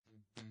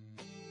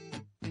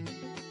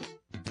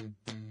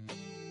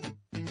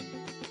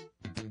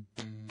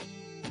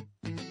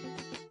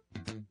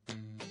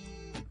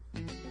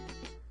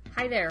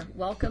Hi there,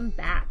 welcome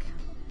back.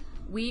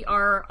 We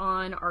are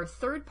on our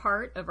third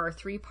part of our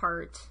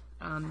three-part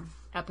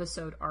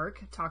episode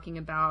arc, talking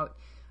about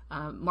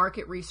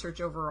market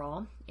research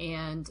overall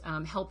and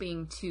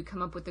helping to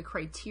come up with the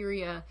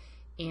criteria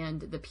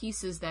and the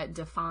pieces that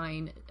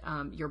define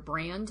your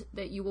brand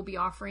that you will be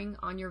offering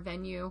on your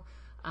venue,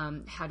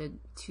 how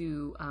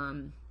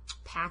to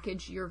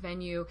package your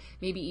venue,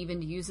 maybe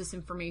even to use this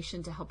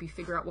information to help you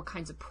figure out what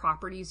kinds of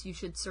properties you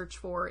should search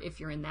for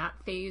if you're in that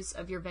phase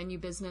of your venue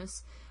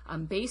business,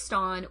 based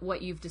on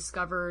what you've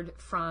discovered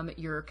from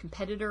your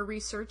competitor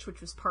research, which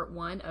was part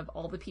one of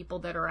all the people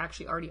that are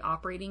actually already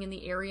operating in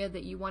the area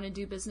that you want to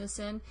do business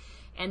in,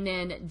 and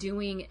then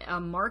doing a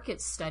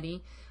market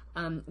study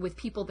with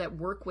people that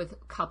work with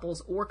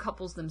couples or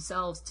couples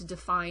themselves to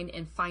define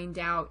and find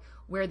out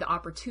where the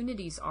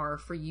opportunities are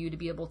for you to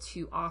be able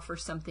to offer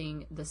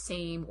something the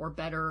same or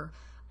better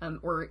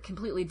or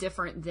completely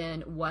different than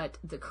what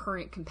the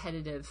current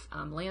competitive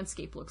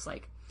landscape looks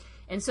like.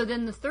 And so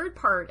then the third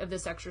part of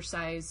this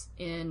exercise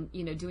in,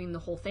 doing the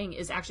whole thing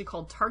is actually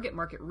called target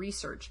market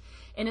research.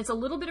 And it's a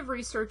little bit of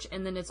research,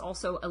 and then it's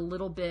also a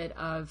little bit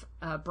of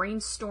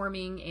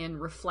brainstorming and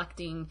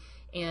reflecting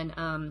and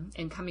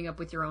coming up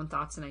with your own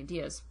thoughts and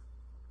ideas.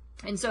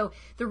 And so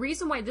the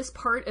reason why this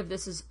part of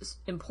this is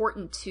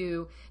important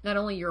to not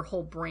only your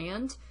whole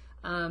brand,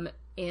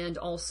 and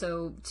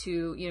also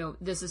to,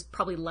 this is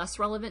probably less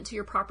relevant to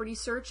your property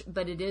search,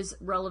 but it is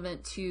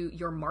relevant to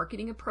your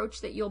marketing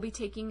approach that you'll be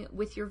taking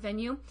with your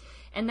venue.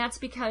 And that's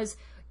because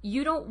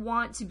you don't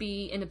want to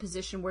be in a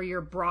position where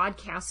you're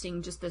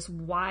broadcasting just this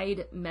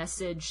wide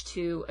message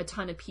to a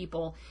ton of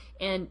people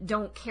and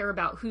don't care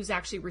about who's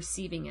actually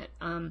receiving it,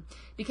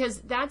 because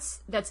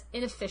that's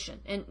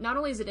inefficient. And not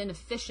only is it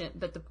inefficient,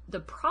 but the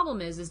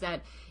problem is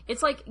that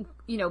it's like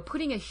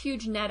putting a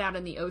huge net out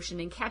in the ocean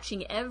and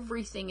catching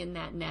everything in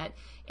that net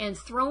and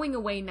throwing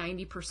away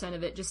 90%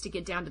 of it just to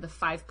get down to the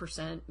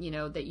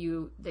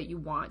 5% that you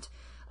want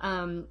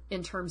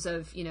in terms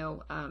of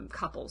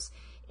couples.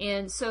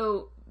 And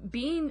so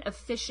being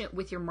efficient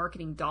with your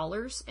marketing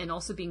dollars and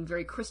also being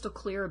very crystal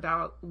clear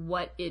about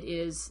what it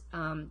is,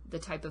 the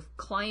type of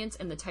clients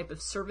and the type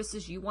of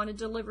services you want to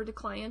deliver to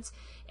clients,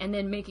 and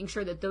then making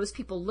sure that those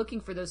people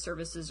looking for those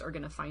services are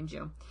going to find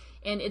you.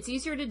 And it's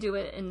easier to do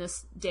it in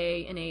this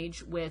day and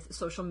age with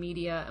social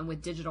media and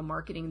with digital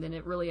marketing than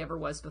it really ever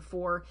was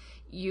before.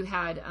 You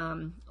had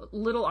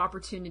little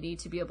opportunity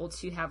to be able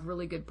to have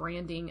really good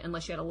branding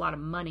unless you had a lot of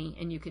money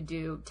and you could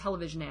do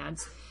television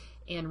ads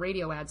and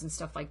radio ads and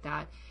stuff like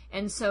that.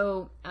 And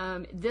so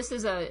this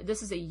is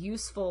a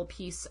useful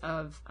piece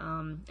of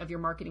your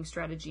marketing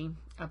strategy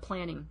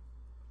planning.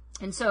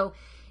 And so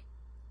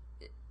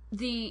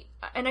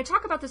and I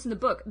talk about this in the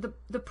book,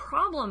 the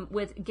problem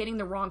with getting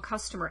the wrong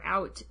customer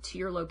out to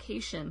your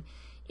location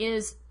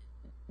is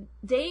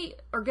they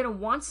are going to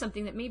want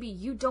something that maybe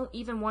you don't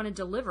even want to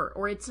deliver,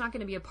 or it's not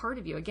going to be a part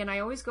of you. Again, I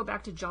always go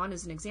back to John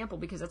as an example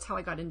because that's how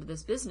I got into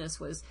this business,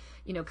 was,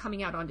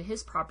 coming out onto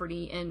his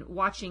property and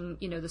watching,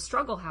 the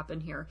struggle happen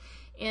here.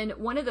 And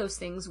one of those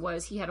things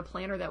was he had a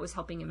planner that was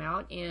helping him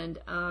out,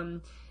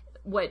 and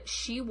what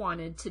she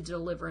wanted to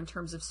deliver in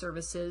terms of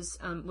services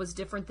was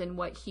different than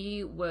what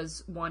he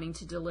was wanting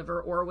to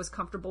deliver or was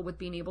comfortable with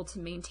being able to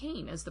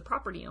maintain as the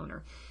property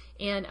owner.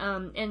 And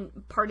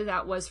part of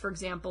that was, for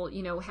example,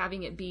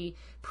 having it be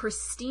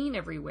pristine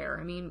everywhere.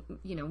 I mean,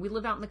 we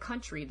live out in the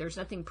country. There's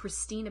nothing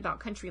pristine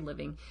about country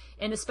living.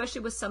 And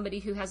especially with somebody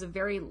who has a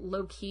very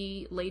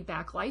low-key,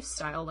 laid-back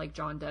lifestyle like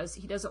John does,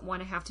 he doesn't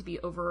want to have to be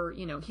over,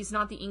 he's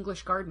not the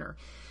English gardener.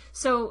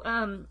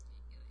 So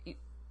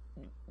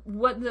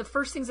what the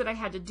first things that I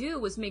had to do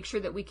was make sure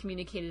that we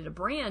communicated a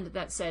brand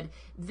that said,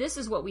 this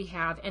is what we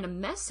have, and a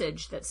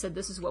message that said,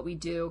 this is what we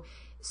do,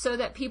 so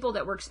that people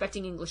that were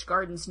expecting English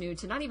Gardens knew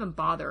to not even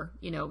bother,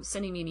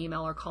 sending me an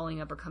email or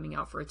calling up or coming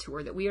out for a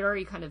tour, that we had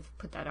already kind of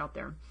put that out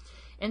there.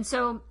 And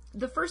so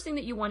the first thing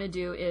that you want to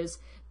do is,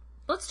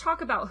 let's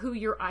talk about who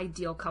your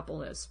ideal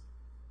couple is.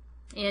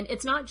 And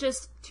it's not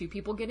just two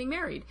people getting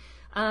married,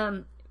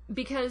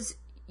 because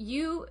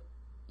you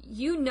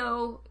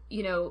know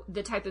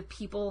the type of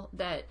people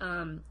that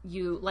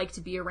you like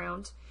to be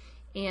around.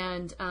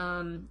 And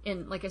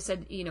like I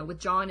said, with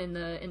John in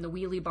the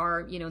wheelie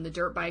bar, in the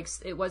dirt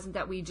bikes, it wasn't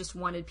that we just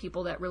wanted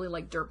people that really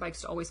like dirt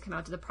bikes to always come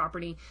out to the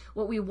property.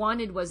 What we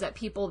wanted was that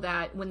people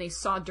that when they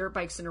saw dirt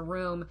bikes in a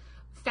room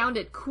found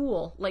it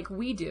cool like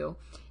we do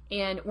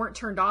and weren't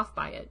turned off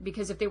by it.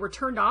 Because if they were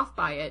turned off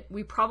by it,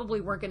 we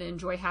probably weren't going to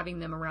enjoy having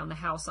them around the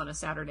house on a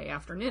Saturday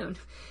afternoon.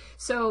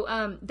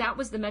 So that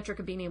was the metric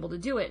of being able to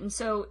do it. And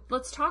so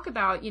let's talk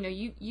about,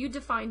 you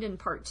defined in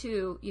part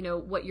two,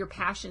 what your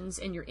passions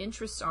and your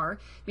interests are.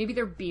 Maybe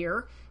they're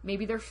beer,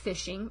 maybe they're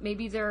fishing,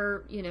 maybe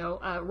they're,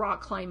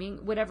 rock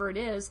climbing, whatever it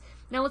is.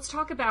 Now let's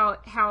talk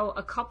about how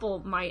a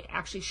couple might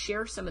actually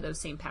share some of those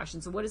same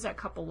passions. And what is that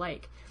couple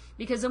like?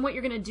 Because then what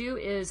you're going to do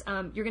is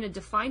you're going to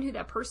define who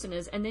that person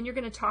is, and then you're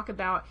going to talk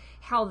about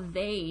how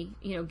they,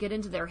 get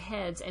into their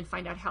heads and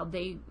find out how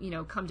they,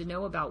 come to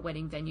know about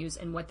wedding venues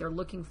and what they're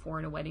looking for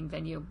in a wedding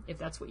venue, if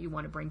that's what you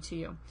want to bring to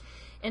you.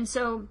 And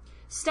so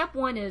step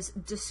one is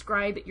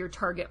describe your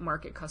target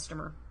market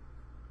customer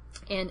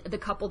and the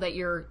couple that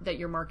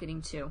you're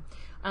marketing to.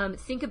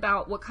 Think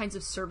about what kinds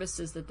of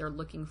services that they're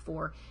looking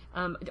for.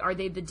 Are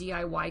they the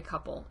DIY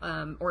couple,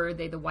 or are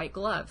they the white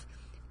glove?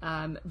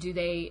 Do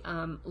they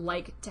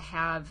like to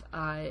have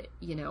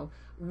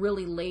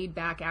really laid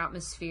back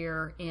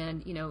atmosphere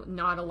and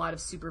not a lot of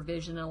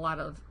supervision and a lot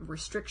of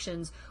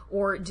restrictions,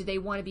 or do they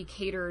want to be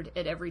catered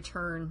at every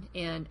turn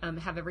and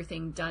have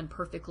everything done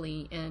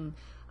perfectly and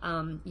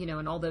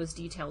and all those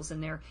details in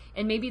there?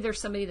 And maybe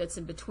there's somebody that's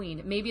in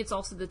between. Maybe it's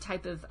also the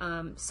type of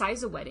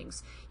size of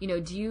weddings. Do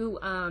you,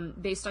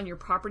 based on your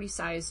property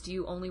size, do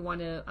you only want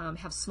to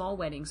have small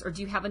weddings, or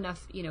do you have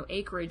enough,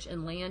 acreage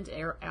and land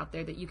out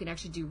there that you can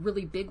actually do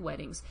really big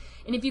weddings?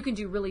 And if you can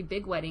do really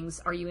big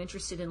weddings, are you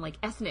interested in like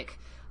ethnic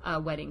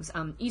weddings?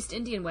 East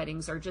Indian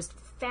weddings are just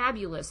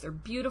fabulous. They're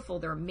beautiful.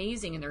 They're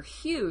amazing, and they're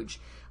huge.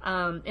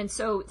 And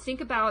so think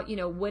about,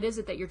 what is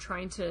it that you're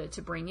trying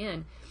to bring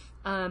in?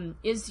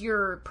 Is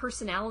your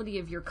personality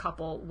of your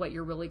couple what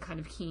you're really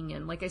kind of keying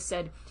in? Like I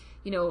said,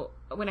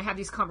 when I have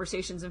these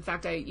conversations, in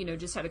fact, I,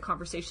 just had a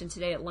conversation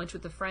today at lunch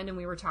with a friend, and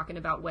we were talking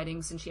about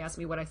weddings, and she asked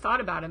me what I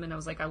thought about them, and I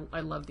was like, I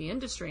love the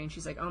industry. And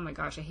she's like, oh my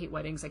gosh, I hate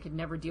weddings. I could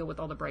never deal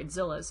with all the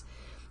bridezillas.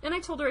 And I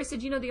told her, I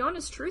said, the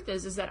honest truth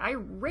is that I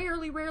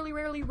rarely,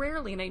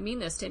 and I mean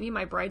this to any of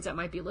my brides that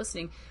might be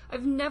listening,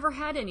 I've never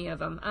had any of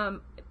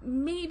them.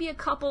 Maybe a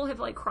couple have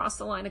like crossed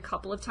the line a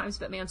couple of times,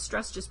 but man,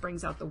 stress just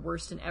brings out the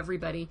worst in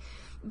everybody.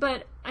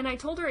 And I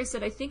told her, I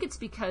said, I think it's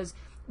because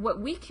what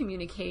we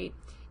communicate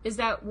is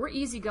that we're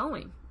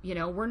easygoing.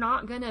 We're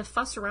not going to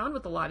fuss around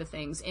with a lot of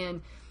things.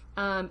 And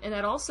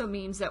that also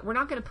means that we're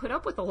not going to put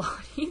up with a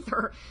lot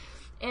either.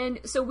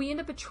 And so we end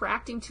up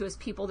attracting to us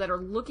people that are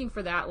looking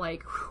for that,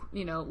 like,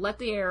 let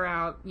the air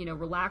out,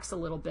 relax a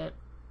little bit.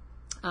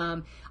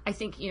 I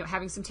think,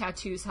 having some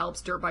tattoos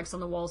helps. Dirt bikes on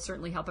the wall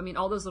certainly help. I mean,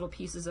 all those little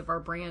pieces of our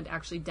brand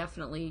actually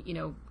definitely,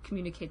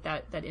 communicate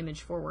that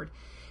image forward.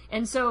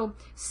 And so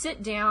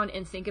sit down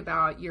and think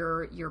about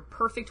your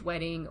perfect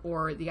wedding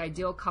or the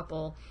ideal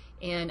couple,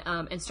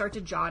 and start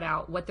to jot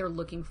out what they're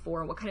looking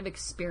for, what kind of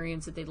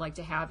experience that they'd like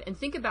to have, and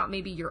think about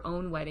maybe your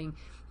own wedding.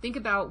 Think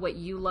about what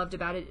you loved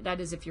about it. That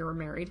is, if you were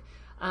married.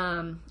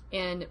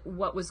 And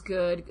what was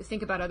good.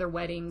 Think about other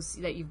weddings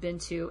that you've been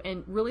to,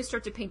 and really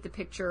start to paint the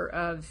picture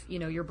of,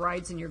 your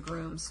brides and your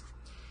grooms.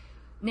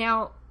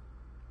 Now,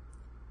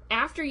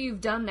 after you've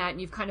done that and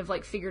you've kind of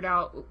like figured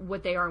out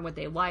what they are and what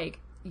they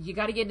like, you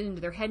got to get into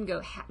their head and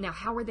go, now,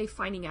 how are they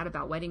finding out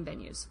about wedding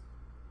venues?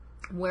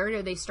 Where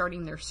are they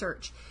starting their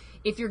search?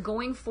 If you're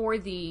going for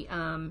the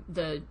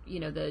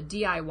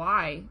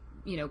DIY,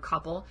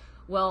 couple,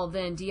 well,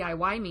 then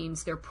DIY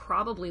means they're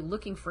probably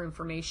looking for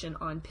information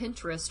on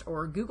Pinterest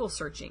or Google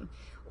searching,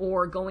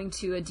 or going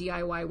to a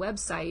DIY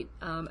website,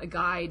 a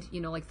guide,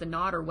 like The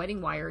Knot or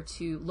Wedding Wire,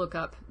 to look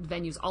up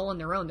venues all on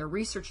their own. They're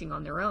researching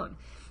on their own.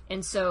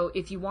 And so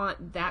if you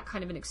want that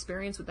kind of an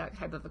experience with that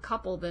type of a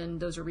couple, then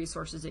those are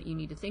resources that you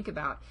need to think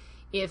about.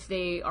 If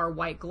they are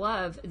white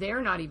glove,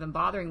 they're not even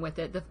bothering with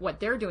it. What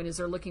they're doing is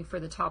they're looking for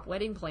the top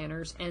wedding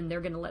planners, and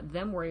they're going to let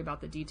them worry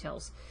about the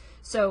details.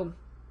 So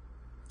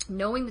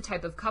knowing the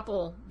type of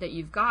couple that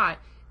you've got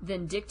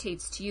then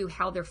dictates to you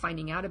how they're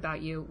finding out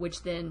about you,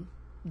 which then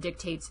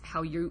dictates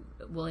how you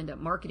will end up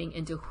marketing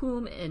and to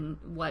whom and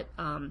what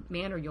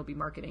manner you'll be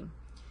marketing.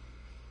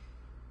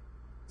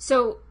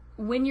 So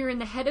when you're in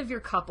the head of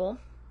your couple,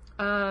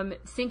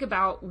 think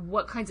about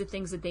what kinds of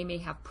things that they may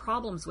have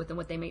problems with and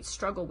what they may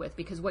struggle with,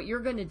 because what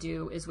you're going to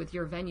do is, with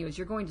your venue, is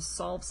you're going to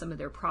solve some of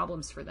their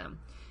problems for them.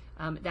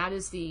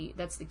 That's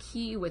the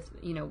key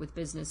with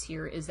business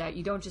here, is that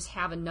you don't just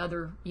have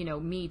another,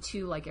 me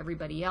too, like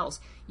everybody else.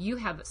 You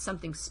have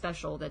something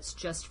special that's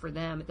just for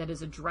them, that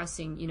is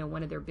addressing,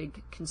 one of their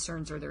big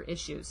concerns or their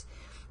issues.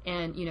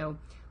 And,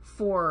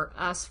 for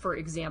us, for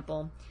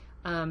example,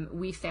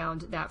 we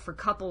found that for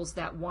couples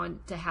that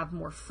want to have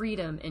more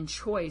freedom and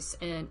choice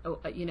and,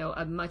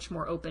 a much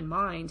more open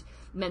mind,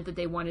 meant that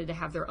they wanted to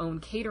have their own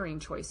catering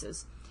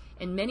choices.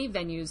 And many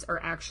venues are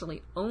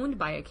actually owned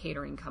by a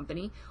catering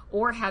company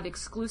or have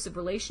exclusive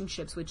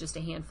relationships with just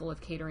a handful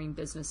of catering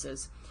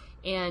businesses.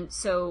 And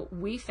so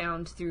we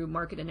found, through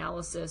market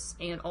analysis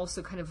and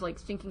also kind of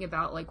like thinking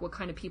about like what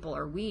kind of people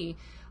are we,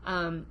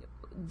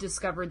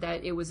 discovered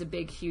that it was a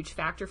big, huge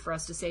factor for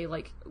us to say,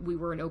 like, we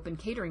were an open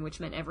catering, which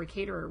meant every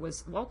caterer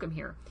was welcome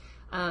here.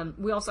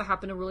 We also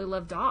happen to really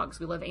love dogs.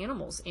 We love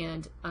animals,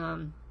 and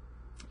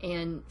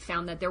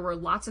found that there were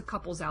lots of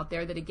couples out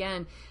there that,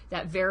 again,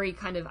 that very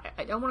kind of,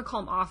 I don't want to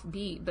call them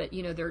offbeat, but,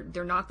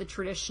 they're not the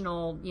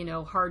traditional,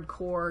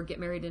 hardcore, get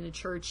married in a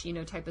church,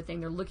 type of thing.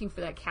 They're looking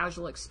for that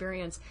casual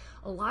experience.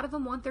 A lot of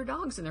them want their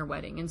dogs in their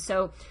wedding. And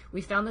so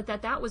we found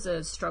that was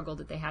a struggle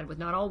that they had with.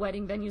 Not all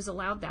wedding venues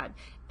allowed that.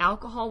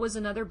 Alcohol was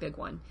another big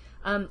one.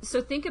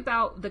 So think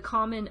about the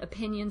common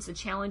opinions, the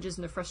challenges,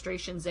 and the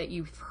frustrations that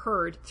you've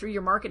heard through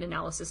your market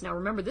analysis. Now,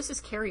 remember, this is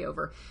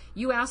carryover.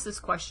 You asked this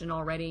question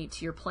already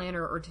to your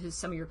planner or to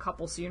some of your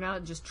couples, so you're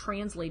not just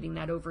translating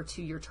that over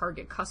to your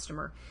target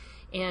customer.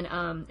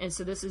 And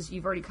so this is,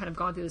 you've already kind of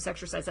gone through this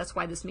exercise. That's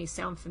why this may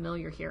sound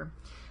familiar here.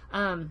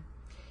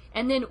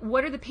 And then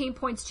what are the pain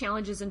points,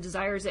 challenges, and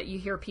desires that you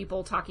hear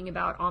people talking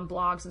about on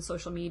blogs and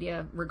social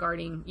media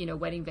regarding,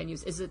 wedding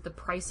venues? Is it the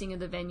pricing of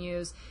the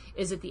venues?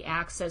 Is it the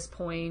access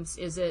points?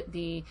 Is it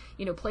the,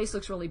 place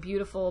looks really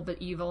beautiful,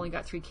 but you've only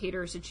got 3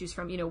 caterers to choose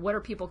from? What are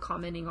people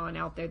commenting on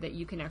out there that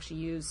you can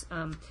actually use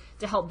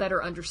to help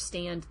better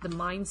understand the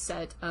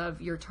mindset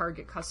of your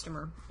target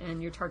customer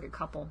and your target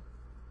couple?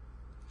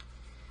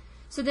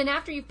 So then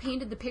after you've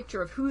painted the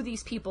picture of who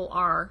these people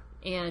are,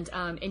 and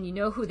you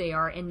know who they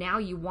are, and now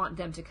you want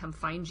them to come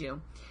find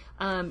you,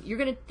 you're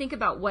going to think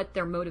about what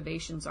their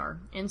motivations are.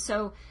 And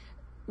so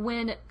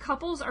when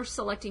couples are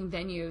selecting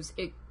venues,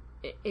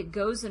 it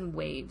goes in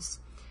waves.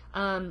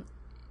 And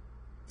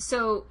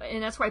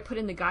that's why I put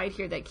in the guide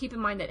here that keep in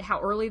mind that how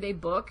early they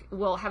book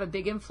will have a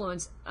big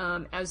influence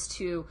as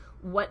to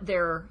what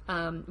their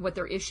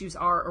issues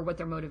are or what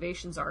their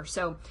motivations are.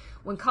 So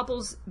when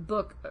couples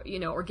book,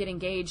 or get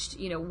engaged,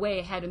 way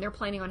ahead, and they're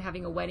planning on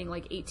having a wedding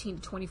like 18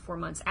 to 24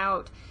 months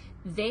out,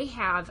 they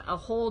have a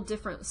whole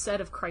different set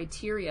of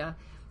criteria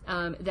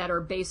that are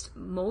based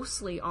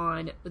mostly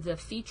on the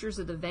features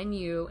of the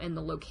venue and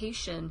the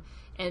location.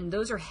 And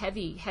those are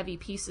heavy, heavy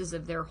pieces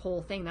of their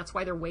whole thing. That's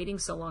why they're waiting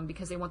so long,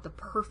 because they want the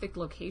perfect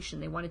location.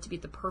 They want it to be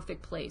at the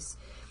perfect place,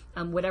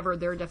 whatever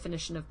their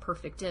definition of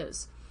perfect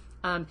is.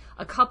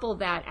 A couple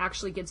that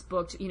actually gets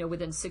booked,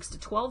 within 6 to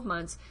 12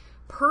 months,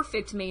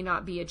 perfect may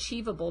not be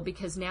achievable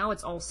because now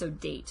it's also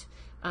date.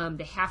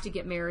 They have to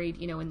get married,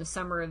 in the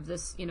summer of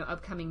this,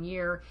 upcoming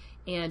year.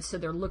 And so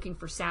they're looking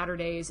for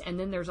Saturdays, and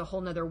then there's a whole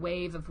nother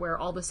wave of where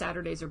all the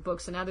Saturdays are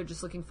booked. So now they're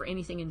just looking for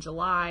anything in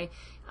July,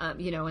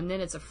 and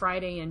then it's a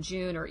Friday in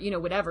June or,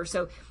 whatever.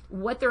 So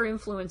what their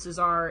influences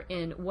are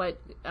and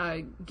what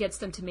gets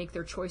them to make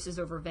their choices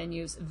over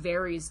venues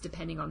varies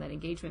depending on that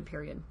engagement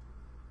period.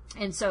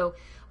 And so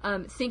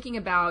thinking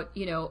about,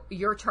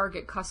 your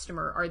target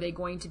customer, are they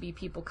going to be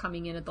people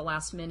coming in at the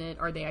last minute?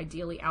 Are they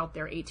ideally out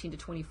there 18 to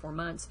 24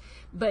 months?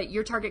 But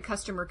your target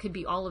customer could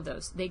be all of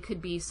those. They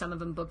could be, some of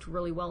them booked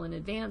really well in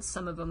advance.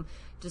 Some of them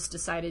just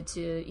decided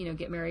to,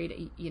 get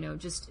married,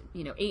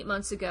 8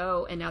 months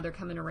ago, and now they're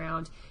coming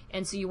around.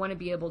 And so you want to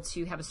be able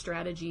to have a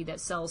strategy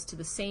that sells to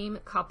the same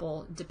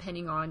couple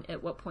depending on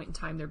at what point in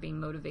time they're being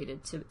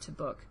motivated to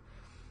book.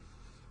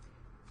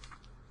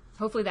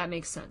 Hopefully that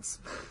makes sense.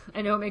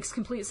 I know it makes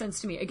complete sense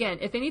to me. Again,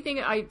 if anything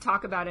I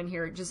talk about in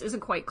here just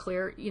isn't quite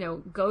clear,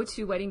 go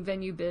to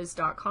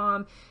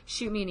weddingvenuebiz.com,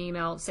 shoot me an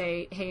email,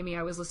 say, hey, Amy,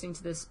 I was listening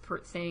to this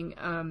thing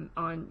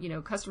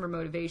on, customer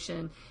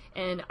motivation,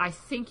 and I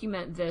think you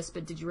meant this,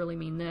 but did you really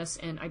mean this?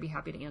 And I'd be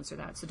happy to answer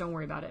that, so don't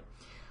worry about it.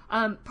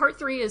 Part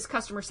 3 is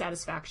customer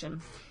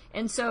satisfaction.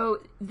 And so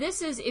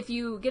this is, if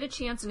you get a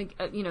chance, and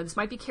this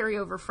might be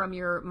carryover from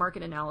your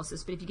market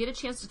analysis, but if you get a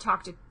chance to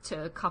talk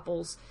to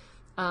couples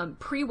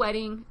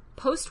pre-wedding,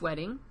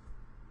 post-wedding,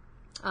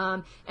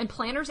 and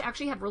planners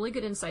actually have really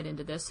good insight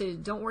into this, so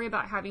don't worry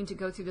about having to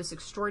go through this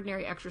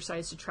extraordinary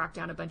exercise to track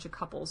down a bunch of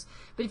couples.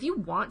 But if you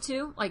want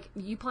to, like,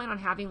 you plan on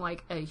having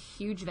like a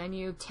huge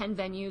venue, 10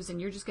 venues,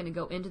 and you're just going to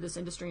go into this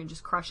industry and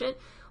just crush it,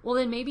 well,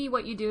 then maybe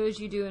what you do is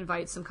you do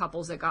invite some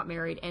couples that got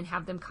married and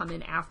have them come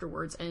in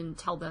afterwards and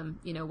tell them,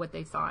 what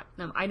they thought.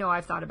 I know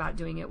I've thought about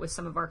doing it with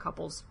some of our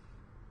couples.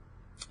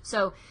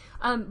 So,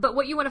 but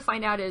what you want to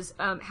find out is,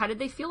 how did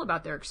they feel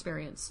about their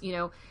experience?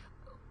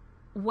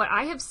 What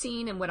I have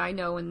seen and what I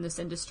know in this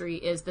industry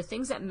is the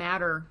things that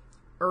matter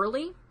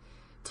early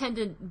tend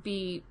to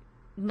be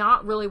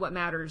not really what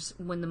matters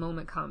when the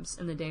moment comes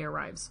and the day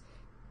arrives.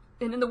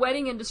 And in the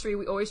wedding industry,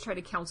 we always try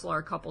to counsel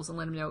our couples and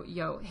let them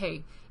know,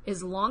 hey,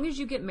 as long as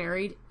you get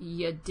married,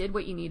 you did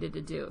what you needed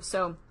to do.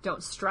 So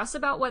don't stress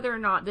about whether or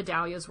not the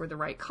dahlias were the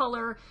right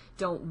color.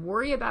 Don't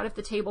worry about if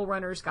the table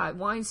runners got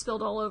wine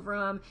spilled all over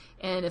them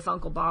and if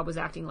Uncle Bob was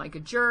acting like a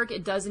jerk.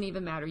 It doesn't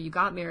even matter. You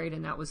got married,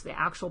 and that was the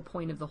actual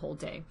point of the whole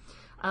day.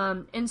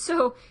 And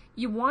so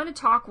you want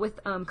to talk with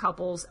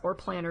couples or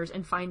planners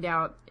and find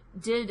out,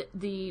 did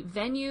the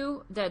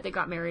venue that they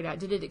got married at,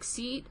 did it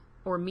exceed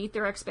or meet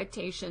their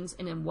expectations,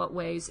 and in what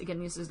ways?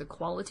 Again, this is the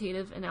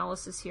qualitative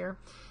analysis here.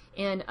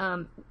 And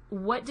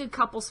what did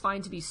couples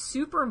find to be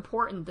super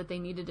important that they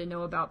needed to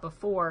know about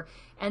before,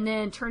 and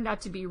then turned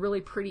out to be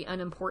really pretty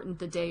unimportant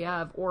the day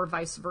of, or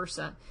vice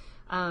versa?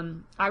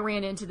 I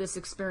ran into this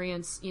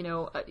experience,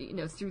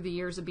 through the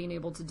years of being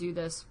able to do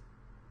this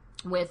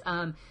with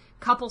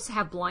couples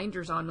have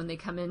blinders on when they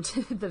come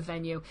into the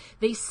venue.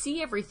 They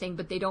see everything,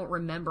 but they don't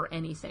remember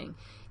anything.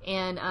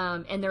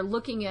 And they're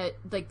looking at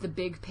like the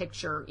big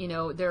picture,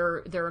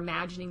 they're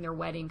imagining their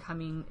wedding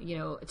coming,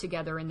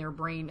 together in their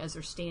brain as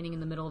they're standing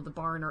in the middle of the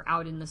barn or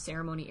out in the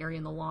ceremony area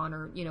in the lawn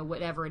or,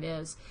 whatever it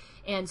is.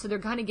 And so they're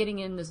kind of getting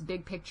in this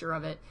big picture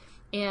of it.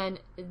 and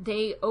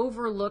they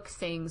overlook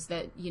things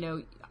that,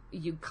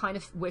 you kind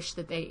of wish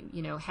that they,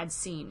 had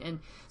seen. And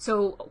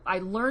so I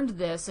learned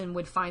this and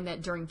would find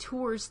that during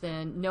tours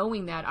then,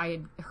 knowing that I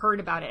had heard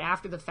about it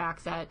after the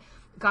fact, that,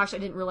 gosh, I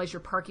didn't realize your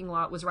parking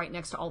lot was right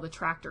next to all the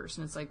tractors.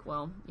 And it's like,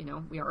 well,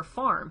 we are a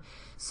farm.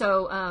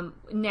 So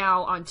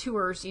now on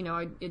tours,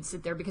 I'd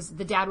sit there because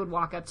the dad would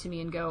walk up to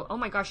me and go, oh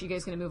my gosh, you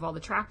guys going to move all the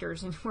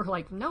tractors? And we're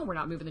like, no, we're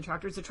not moving the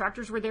tractors. The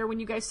tractors were there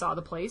when you guys saw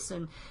the place,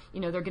 and,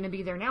 they're going to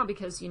be there now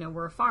because,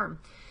 we're a farm.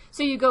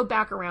 So you go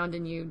back around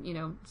and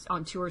you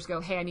on tours go,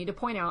 hey, I need to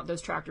point out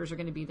those tractors are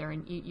going to be there,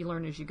 and you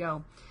learn as you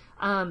go.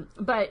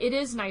 But it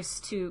is nice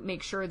to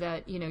make sure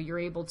that, you're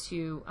able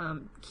to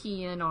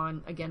key in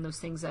on, again, those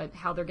things, that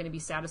how they're going to be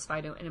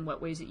satisfied and in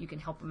what ways that you can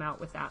help them out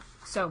with that.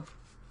 So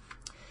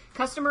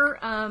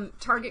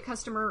target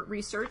customer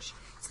research,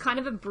 it's kind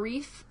of a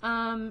brief,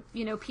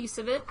 piece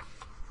of it,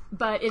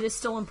 but it is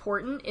still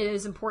important. It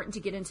is important to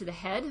get into the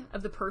head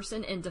of the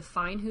person and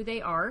define who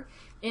they are.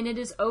 And it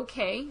is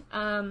okay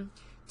to,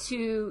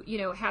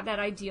 have that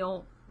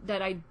ideal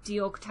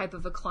type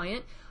of a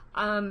client.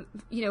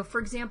 For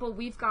example,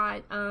 we've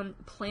got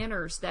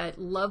planners that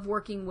love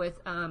working with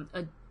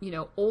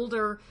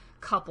older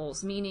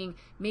couples, meaning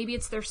maybe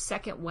it's their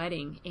second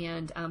wedding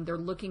and they're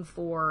looking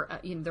for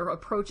their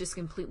approach is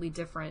completely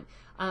different.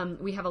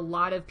 We have a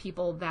lot of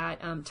people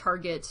that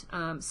target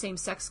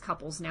same-sex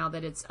couples now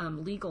that it's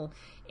legal,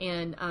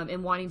 and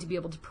wanting to be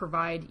able to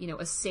provide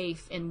a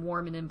safe and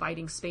warm and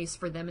inviting space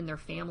for them and their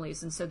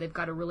families. And so they've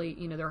got to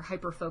really they're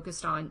hyper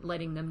focused on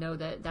letting them know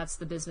that that's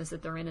the business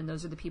that they're in and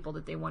those are the people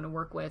that they want to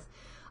work with.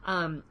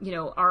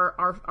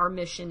 Our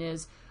mission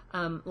is,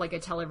 like I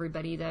tell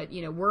everybody, that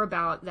we're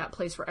about that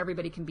place where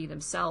everybody can be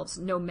themselves,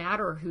 no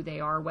matter who they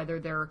are, whether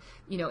they're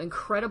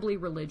incredibly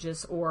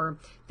religious or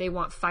they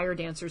want fire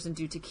dancers and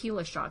do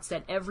tequila shots,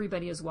 that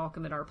everybody is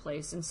welcome at our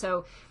place. And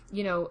so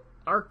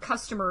our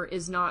customer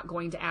is not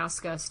going to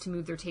ask us to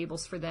move their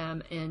tables for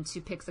them and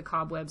to pick the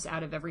cobwebs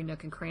out of every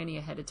nook and cranny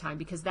ahead of time,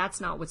 because that's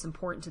not what's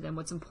important to them.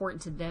 What's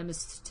important to them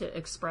is to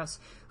express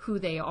who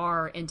they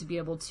are and to be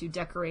able to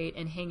decorate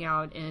and hang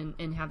out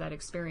and have that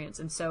experience.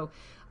 And so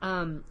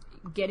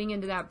getting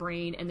into that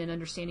brain and then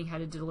understanding how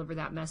to deliver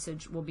that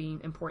message will be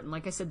important.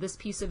 Like I said, this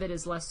piece of it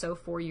is less so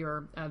for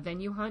your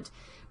venue hunt,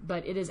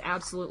 but it is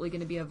absolutely going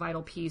to be a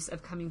vital piece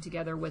of coming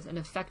together with an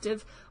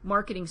effective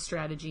marketing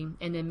strategy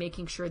and then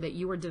making sure that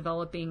you are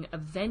developing a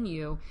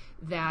venue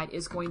that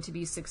is going to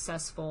be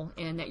successful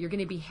and that you're going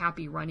to be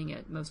happy running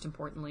it, most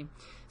importantly.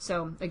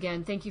 So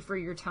again, thank you for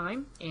your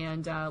time,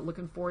 and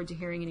looking forward to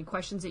hearing any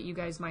questions that you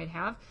guys might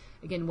have.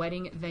 Again,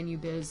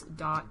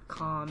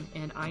 weddingvenuebiz.com,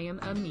 and I am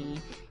Ami,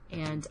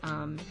 and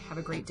have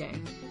a great day.